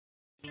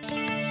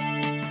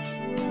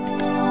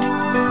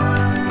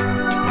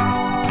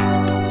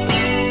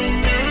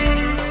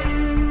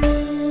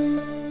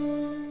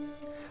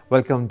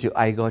Welcome to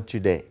iGod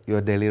Today,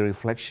 your daily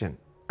reflection.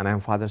 And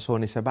I'm Father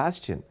Soney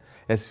Sebastian,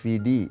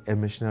 SVD, a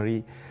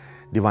missionary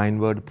divine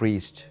word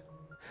priest.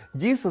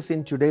 Jesus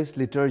in today's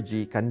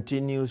liturgy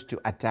continues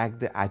to attack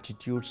the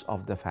attitudes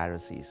of the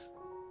Pharisees.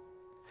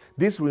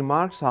 These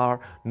remarks are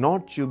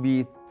not to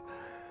be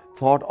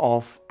thought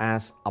of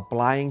as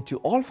applying to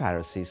all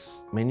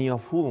Pharisees, many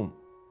of whom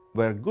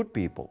were good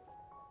people.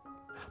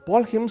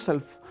 Paul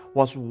himself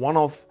was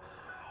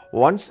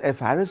once a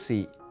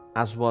Pharisee,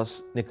 as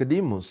was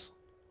Nicodemus,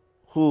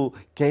 who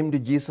came to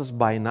Jesus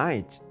by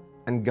night,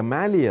 and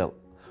Gamaliel,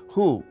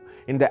 who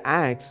in the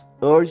Acts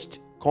urged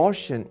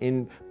caution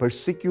in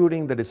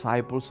persecuting the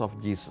disciples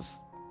of Jesus.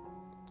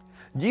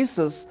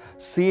 Jesus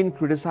seen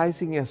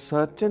criticizing a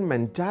certain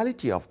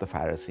mentality of the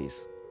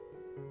Pharisees.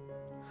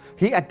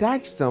 He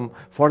attacks them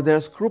for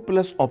their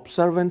scrupulous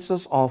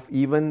observances of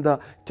even the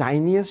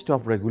tiniest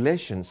of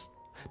regulations,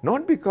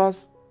 not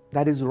because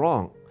that is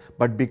wrong,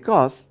 but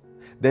because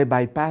they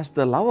bypass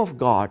the love of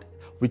God,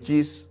 which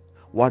is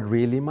what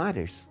really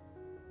matters.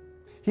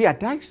 He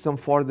attacks them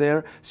for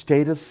their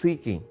status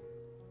seeking.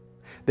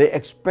 They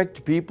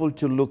expect people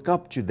to look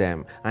up to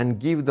them and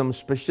give them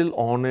special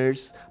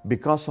honors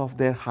because of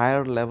their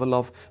higher level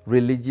of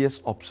religious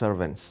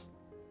observance.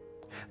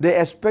 They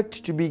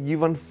expect to be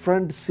given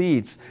front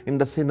seats in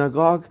the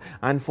synagogue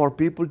and for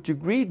people to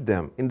greet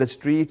them in the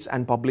streets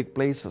and public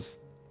places.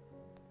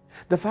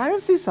 The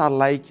Pharisees are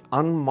like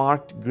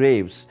unmarked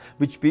graves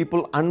which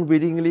people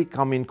unwittingly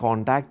come in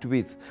contact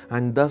with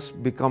and thus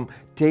become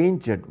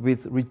tainted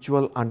with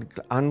ritual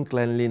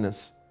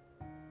uncleanliness.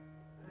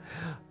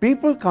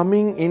 People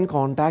coming in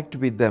contact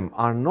with them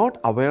are not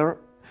aware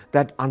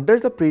that under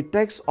the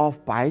pretext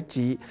of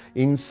piety,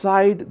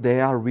 inside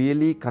they are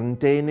really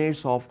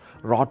containers of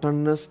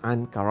rottenness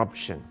and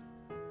corruption.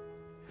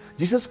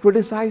 Jesus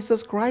criticized the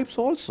scribes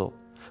also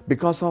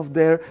because of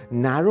their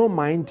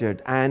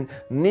narrow-minded and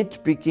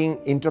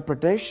nitpicking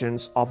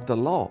interpretations of the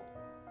law,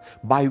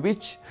 by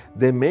which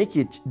they make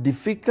it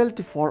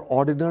difficult for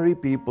ordinary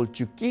people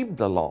to keep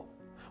the law,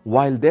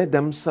 while they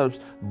themselves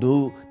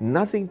do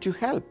nothing to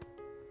help.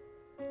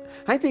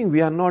 I think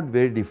we are not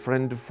very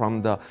different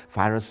from the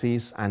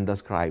Pharisees and the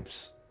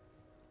scribes.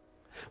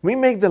 We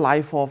make the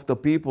life of the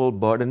people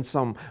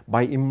burdensome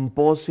by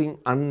imposing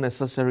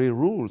unnecessary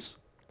rules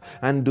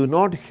and do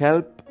not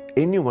help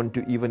anyone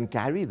to even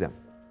carry them.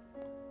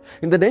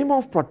 In the name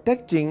of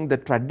protecting the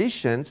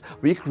traditions,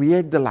 we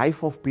create the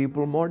life of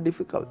people more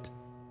difficult.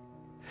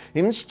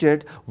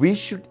 Instead, we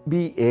should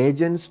be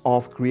agents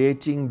of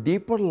creating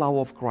deeper love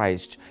of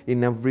Christ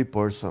in every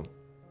person.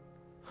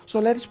 So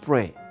let's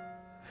pray.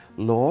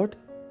 Lord,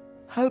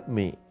 help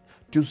me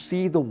to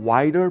see the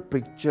wider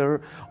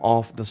picture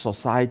of the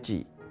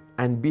society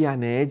and be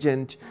an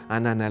agent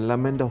and an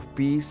element of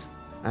peace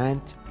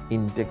and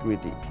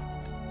integrity.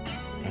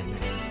 Amen.